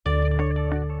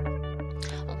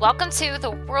Welcome to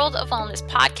the World of Wellness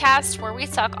podcast, where we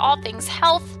talk all things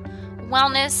health,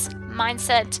 wellness,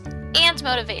 mindset, and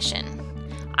motivation.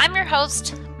 I'm your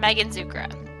host, Megan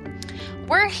Zucra.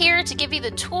 We're here to give you the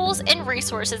tools and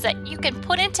resources that you can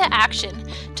put into action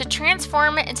to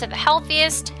transform it into the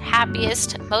healthiest,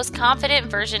 happiest, most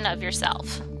confident version of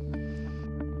yourself.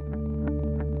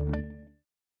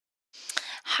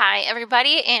 Hi,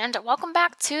 everybody, and welcome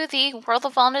back to the World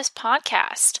of Wellness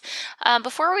podcast.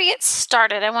 Before we get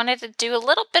started, I wanted to do a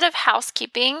little bit of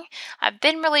housekeeping. I've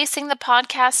been releasing the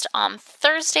podcast on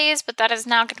Thursdays, but that is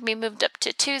now going to be moved up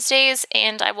to Tuesdays,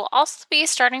 and I will also be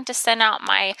starting to send out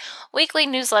my weekly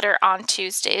newsletter on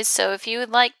Tuesdays. So if you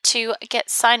would like to get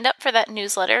signed up for that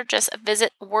newsletter, just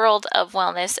visit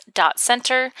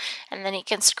worldofwellness.center, and then you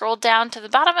can scroll down to the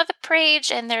bottom of the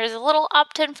page, and there's a little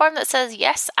opt-in form that says,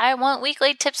 yes, I want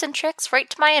weekly tips and tricks right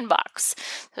to my inbox.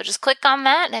 So just click on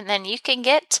that and then you can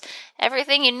get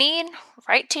everything you need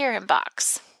right to your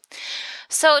inbox.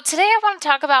 So today I want to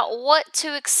talk about what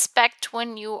to expect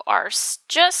when you are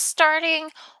just starting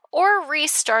or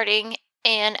restarting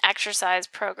an exercise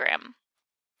program.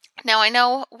 Now, I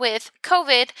know with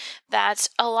COVID that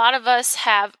a lot of us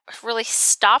have really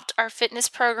stopped our fitness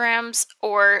programs,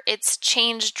 or it's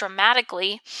changed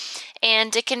dramatically,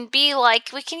 and it can be like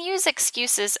we can use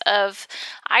excuses of,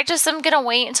 I just am going to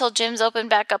wait until gyms open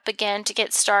back up again to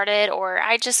get started, or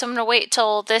I just am going to wait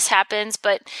till this happens.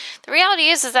 But the reality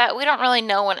is that we don't really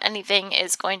know when anything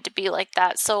is going to be like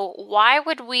that. So why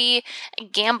would we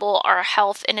gamble our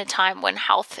health in a time when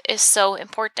health is so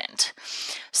important?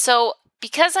 So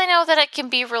because I know that it can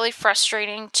be really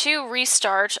frustrating to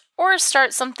restart or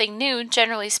start something new,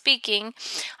 generally speaking,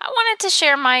 I wanted to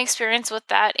share my experience with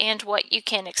that and what you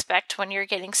can expect when you're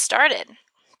getting started.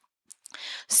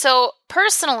 So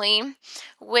personally,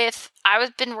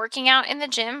 I've been working out in the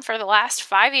gym for the last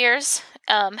 5 years,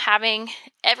 having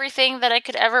everything that I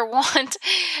could ever want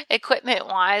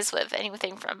equipment-wise, with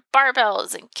anything from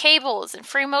barbells and cables and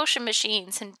free motion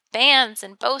machines and bands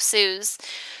and BOSUs,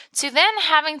 to then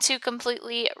having to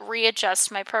completely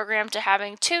readjust my program to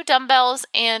having 2 dumbbells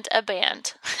and a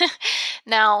band.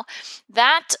 Now,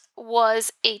 that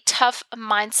was a tough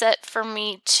mindset for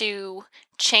me to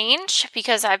change,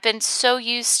 because I've been so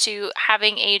used to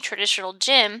having a traditional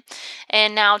gym,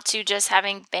 and now to just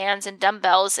having bands and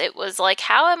dumbbells, it was like,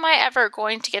 how am I ever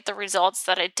going to get the results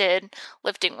that I did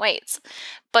lifting weights?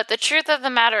 But the truth of the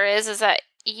matter is that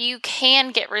you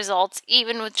can get results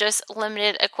even with just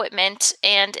limited equipment,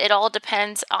 and it all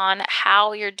depends on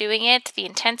how you're doing it, the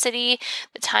intensity,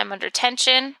 the time under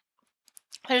tension.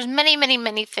 There's many, many,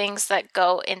 many things that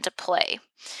go into play.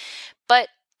 But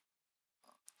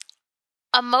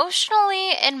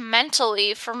emotionally and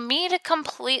mentally, for me to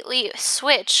completely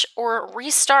switch or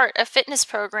restart a fitness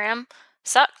program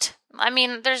sucked. I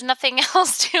mean, there's nothing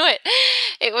else to it.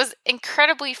 It was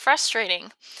incredibly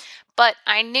frustrating. But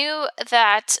I knew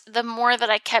that the more that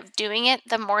I kept doing it,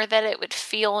 the more that it would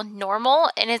feel normal.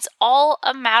 And it's all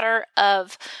a matter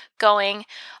of going,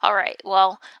 all right,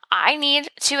 well, I need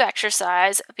to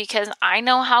exercise because I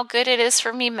know how good it is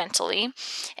for me mentally.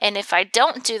 And if I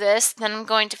don't do this, then I'm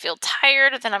going to feel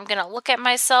tired. Then I'm going to look at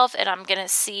myself and I'm going to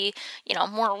see,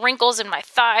 more wrinkles in my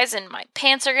thighs, and my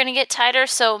pants are going to get tighter.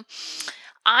 So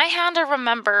I had to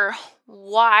remember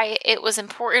why it was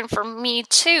important for me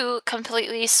to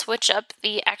completely switch up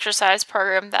the exercise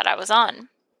program that I was on.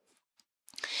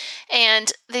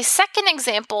 And the second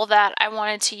example that I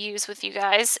wanted to use with you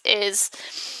guys is,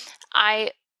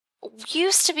 I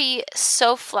used to be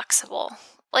so flexible.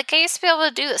 Like, I used to be able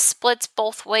to do the splits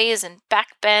both ways and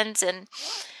back bends, and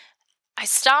I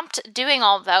stopped doing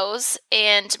all those,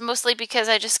 and mostly because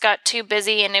I just got too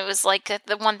busy, and it was like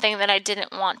the one thing that I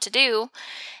didn't want to do.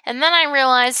 And then I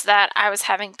realized that I was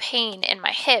having pain in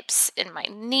my hips, in my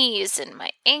knees, and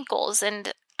my ankles,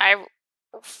 and I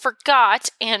forgot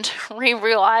and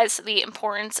re-realized the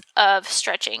importance of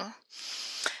stretching.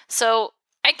 So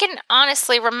I can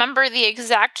honestly remember the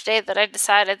exact day that I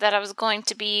decided that I was going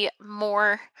to be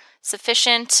more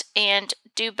sufficient and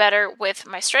do better with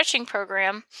my stretching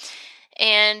program.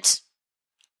 And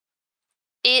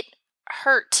it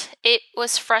hurt. It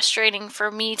was frustrating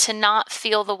for me to not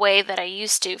feel the way that I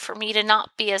used to, for me to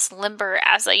not be as limber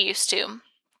as I used to.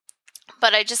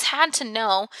 But I just had to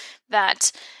know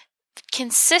that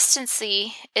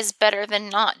consistency is better than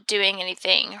not doing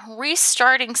anything.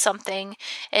 Restarting something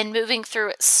and moving through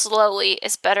it slowly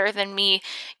is better than me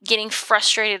getting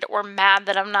frustrated or mad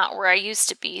that I'm not where I used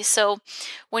to be. So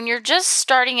when you're just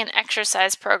starting an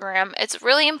exercise program, it's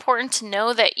really important to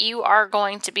know that you are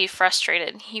going to be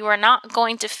frustrated. You are not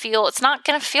going to feel, it's not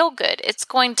going to feel good. It's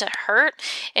going to hurt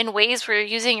in ways where you're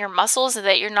using your muscles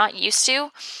that you're not used to.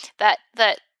 That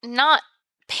not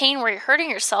pain where you're hurting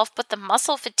yourself, but the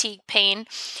muscle fatigue pain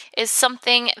is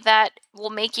something that will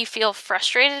make you feel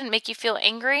frustrated and make you feel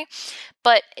angry.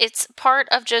 But it's part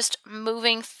of just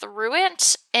moving through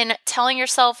it and telling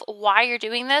yourself why you're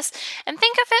doing this. And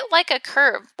think of it like a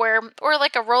curve or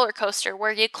like a roller coaster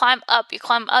where you climb up, you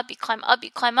climb up, you climb up,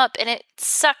 you climb up, and it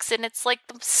sucks and it's like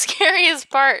the scariest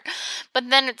part. But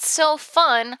then it's so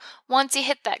fun once you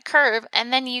hit that curve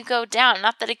and then you go down.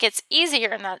 Not that it gets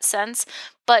easier in that sense,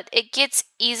 but it gets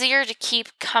easier to keep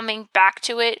coming back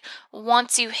to it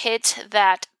once you hit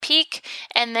that peak,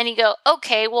 and then you go,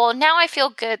 okay, well, now I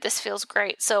feel good. This feels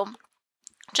great. So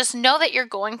just know that you're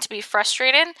going to be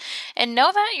frustrated and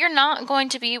know that you're not going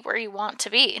to be where you want to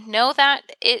be. Know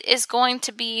that it is going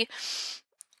to be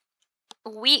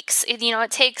weeks.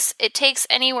 It takes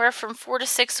anywhere from 4 to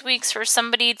 6 weeks for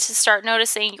somebody to start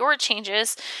noticing your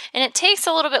changes, and it takes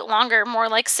a little bit longer, more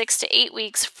like 6 to 8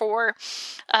 weeks for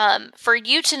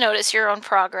you to notice your own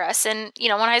progress. And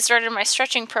when I started my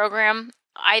stretching program,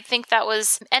 I think that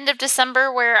was end of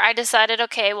December where I decided,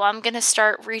 okay, well, I'm going to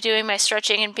start redoing my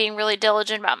stretching and being really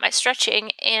diligent about my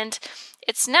stretching. And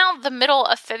it's now the middle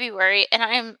of February, and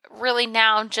I am really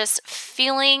now just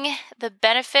feeling the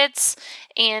benefits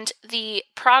and the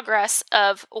progress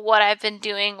of what I've been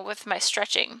doing with my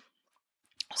stretching.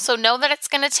 So know that it's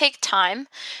going to take time.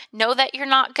 Know that you're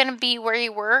not going to be where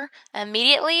you were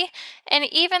immediately. And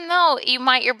even though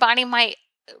your body might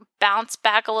bounce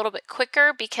back a little bit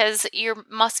quicker because your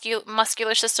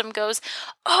muscular system goes,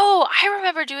 oh, I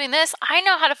remember doing this. I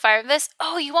know how to fire this.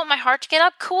 Oh, you want my heart to get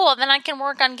up? Cool. Then I can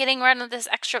work on getting rid of this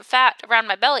extra fat around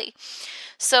my belly.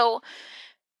 So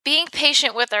being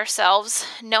patient with ourselves,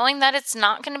 knowing that it's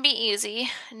not going to be easy,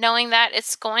 knowing that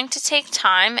it's going to take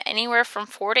time, anywhere from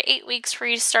 4 to 8 weeks for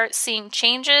you to start seeing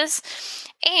changes,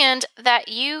 and that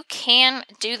you can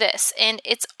do this. And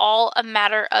it's all a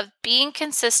matter of being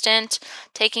consistent,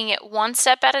 taking it one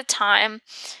step at a time,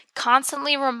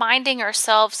 constantly reminding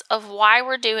ourselves of why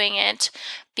we're doing it,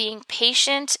 being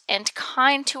patient and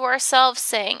kind to ourselves,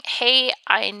 saying, hey,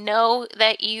 I know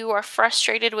that you are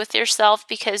frustrated with yourself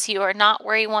because you are not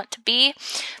where you want to be,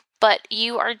 but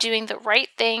you are doing the right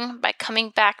thing by coming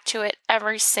back to it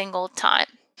every single time.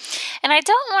 And I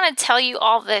don't want to tell you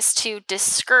all this to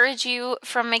discourage you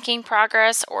from making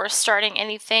progress or starting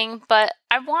anything, but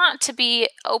I want to be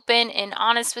open and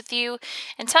honest with you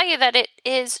and tell you that it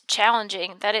is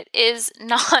challenging, that it is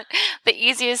not the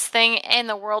easiest thing in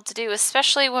the world to do,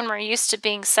 especially when we're used to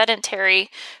being sedentary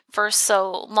for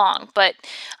so long. But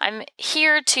I'm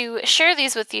here to share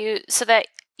these with you so that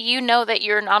you know that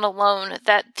you're not alone,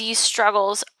 that these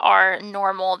struggles are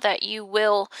normal, that you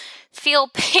will feel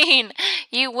pain,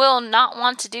 you will not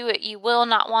want to do it, you will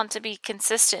not want to be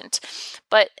consistent.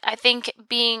 But I think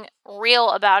being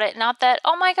real about it, not that,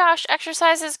 oh my gosh,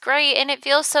 exercise is great and it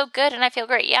feels so good and I feel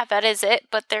great. Yeah, that is it.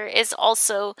 But there is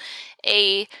also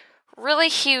a really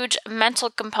huge mental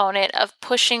component of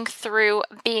pushing through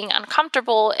being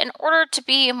uncomfortable in order to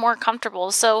be more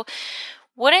comfortable. So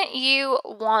wouldn't you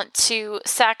want to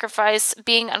sacrifice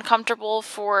being uncomfortable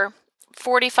for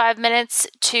 45 minutes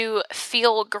to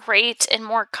feel great and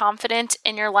more confident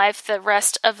in your life the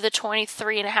rest of the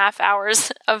 23 and a half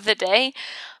hours of the day?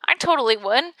 I totally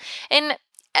would. And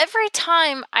every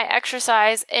time I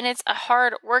exercise and it's a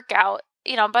hard workout,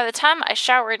 by the time I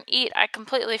shower and eat, I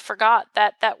completely forgot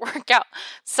that workout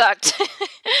sucked.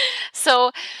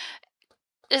 So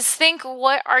is think,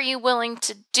 what are you willing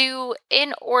to do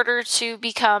in order to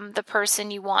become the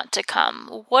person you want to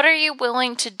become? What are you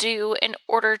willing to do in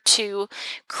order to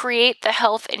create the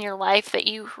health in your life that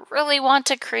you really want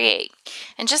to create?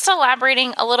 And just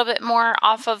elaborating a little bit more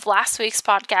off of last week's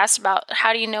podcast about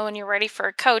how do you know when you're ready for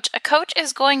a coach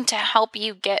is going to help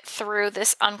you get through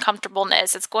this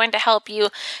uncomfortableness. It's going to help you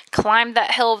climb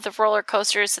that hill of the roller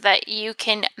coaster so that you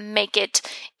can make it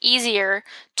easier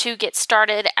to get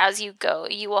started as you go.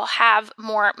 You will have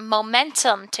more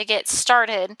momentum to get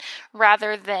started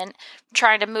rather than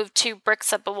trying to move 2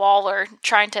 bricks up a wall or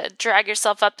trying to drag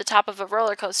yourself up the top of a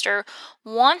roller coaster.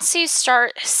 Once you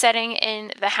start setting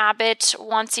in the habit,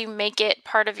 once you make it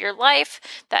part of your life,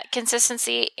 that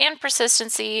consistency and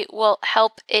persistency will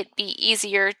help it be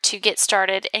easier to get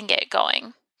started and get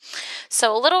going.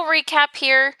 So a little recap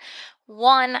here.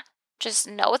 1, Just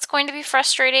know it's going to be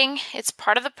frustrating. It's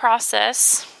part of the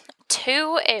process.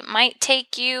 2, it might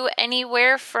take you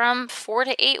anywhere from 4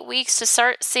 to 8 weeks to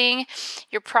start seeing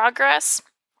your progress.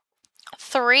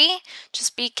 3,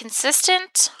 just be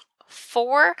consistent.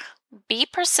 4, be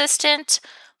persistent.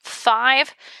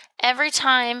 5, every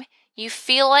time you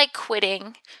feel like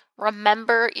quitting,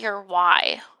 remember your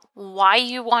why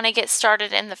you want to get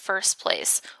started in the first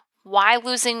place, why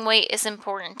losing weight is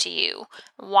important to you,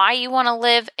 why you want to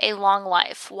live a long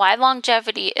life, why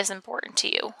longevity is important to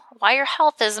you, why your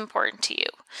health is important to you.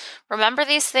 Remember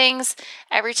these things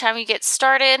every time you get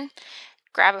started.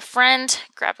 Grab a friend,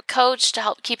 grab a coach to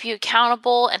help keep you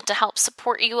accountable and to help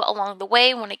support you along the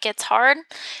way when it gets hard,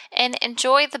 and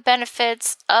enjoy the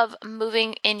benefits of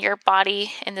moving in your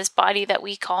body, in this body that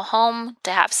we call home,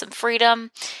 to have some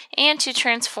freedom and to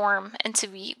transform into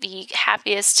the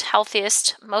happiest,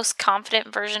 healthiest, most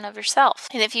confident version of yourself.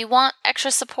 And if you want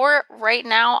extra support right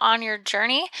now on your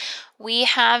journey, we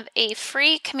have a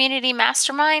free community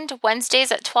mastermind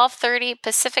Wednesdays at 12:30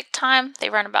 Pacific time. They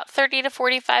run about 30 to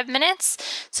 45 minutes.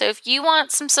 So if you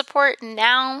want some support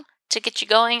now to get you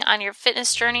going on your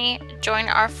fitness journey, join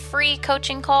our free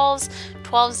coaching calls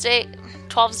 12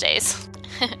 days,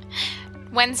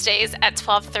 Wednesdays at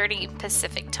 12:30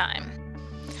 Pacific time.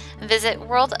 Visit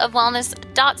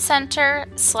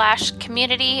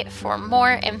worldofwellness.center/community for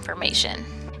more information.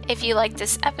 If you like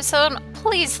this episode,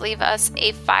 please leave us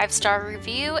a 5-star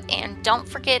review and don't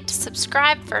forget to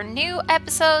subscribe for new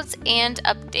episodes and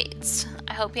updates.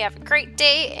 I hope you have a great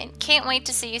day and can't wait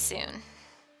to see you soon.